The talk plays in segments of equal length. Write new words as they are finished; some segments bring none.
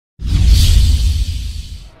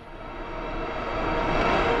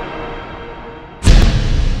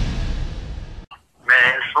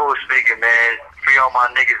all my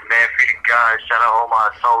niggas, man. Free to God. Shout out all my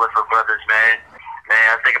Soul for brothers, man. Man,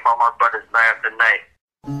 I think about my brothers night after night.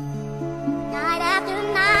 Night after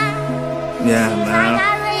night. Yeah, man.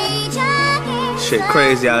 Shit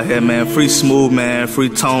crazy out here, man. Free Smooth, man. Free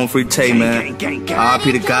Tone, free Tay, man. RIP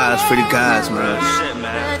the guys, free the guys, man. Shit,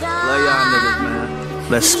 man. Love y'all niggas, man.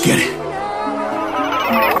 Let's get it.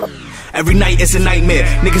 Every night is a nightmare.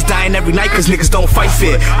 Niggas dying every night cause niggas don't fight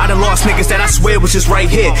fair. I done lost niggas that I swear was just right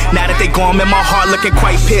here. Now that they gone, man, my heart looking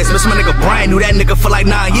quite pissed. Miss my nigga Brian, knew that nigga for like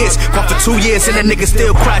 9 years. Gone for 2 years and that nigga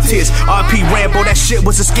still cry tears. RP Rambo, that shit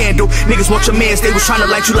was a scandal. Niggas want your mans, they was trying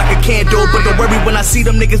to light you like a candle. But don't worry, when I see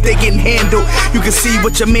them niggas, they getting handled. You can see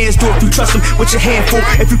what your mans do if you trust them with your handful.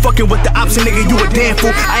 If you fucking with the opps, nigga, you a damn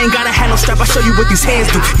fool. I ain't gotta have no strap, I show you what these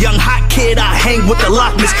hands do. Young hot kid, I hang with the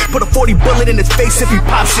Loch Ness. Put a 40 bullet in his face if he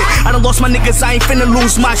pop shit. I done lost my niggas, I ain't finna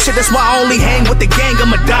lose my shit. That's why I only hang with the gang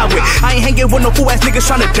I'ma die with. I ain't hanging with no fool ass niggas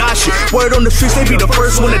tryna die shit. Word on the streets, they be the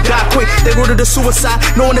first one to die quick. They ordered a suicide,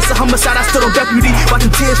 knowing it's a homicide. I stood on deputy, watching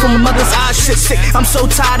tears from my mother's eyes. Shit sick, I'm so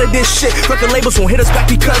tired of this shit. Record labels won't hit us back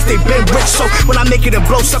because they been rich. So when I make it and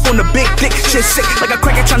blow, suck on the big dick. Shit sick, like a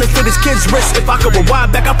cracker trying to fit his kid's wrist. If I could rewind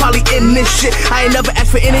back, I'd probably end this shit. I ain't never asked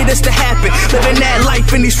for any of this to happen. Living that life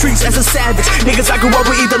in these streets as a savage. Niggas I grew up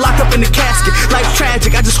with either locked up in the casket. Life's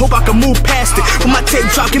tragic, I just hope I can move past it. When my tape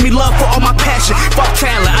drop, give me love for all my passion. Fuck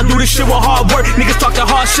talent, I do this shit with hard work. Niggas talk that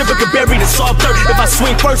hard shit but can bury the soft dirt. If I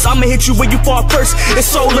swing first, I'ma hit you when you fall first. It's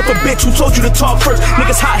soul if a bitch who told you to talk first.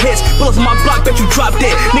 Niggas hot hits, bullets on my block, bet you drop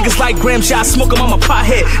dead. Niggas like Graham shot, smoke 'em on my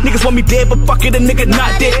pothead. Niggas want me dead, but fuck it, a nigga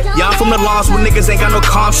not dead. Y'all from the lawns where niggas ain't got no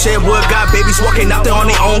calm shit. Wood got babies walking out there on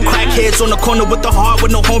their own. Crackheads on the corner with the heart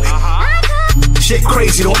with no home. Shit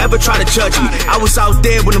crazy, don't ever try to judge me. I was out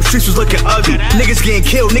there when them streets was looking ugly. Niggas getting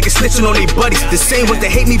killed, niggas snitching on their buddies. The same ones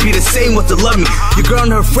that hate me be the same ones that love me. Your girl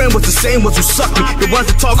and her friend was the same ones who suck me. The ones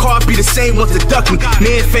that talk hard be the same ones that duck me.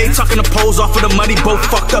 Me and Faye talking the poles off of the money, both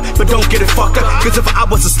fucked up. But don't get it fucked up, cause if I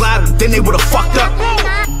was a slide, then they would've fucked up.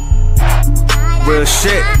 Real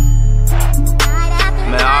shit.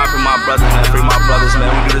 Man, I for my brothers, man, free my brothers,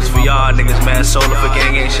 man. We do this for y'all niggas, man. Solar for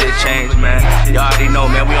gang ain't shit changed, man. Y'all already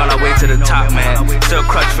know, man. We on our way to the top, man. Still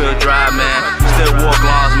Crutchfield Drive, man. Still Walk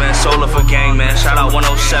Lawns, man. Solar for gang, man. Shout out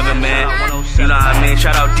 107, man. You know what I mean?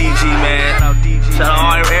 Shout out DG, man. Shout out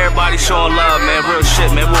all everybody showing love, man. Real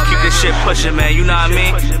shit, man. We'll keep this shit pushing, man. You know what I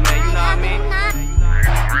mean? Real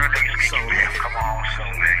niggas keep you, man. Come on, so,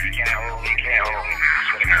 man. You can't hold me, man. I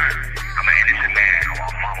swear to God. I'm an innocent man. Come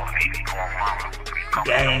on, mama, baby. Come on, mama.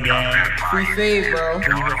 Gang, gang. Free fave, bro.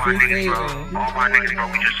 Free fave, bro. All my niggas, bro,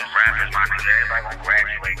 we just some rappers, my nigga. Everybody gonna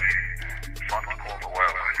graduate.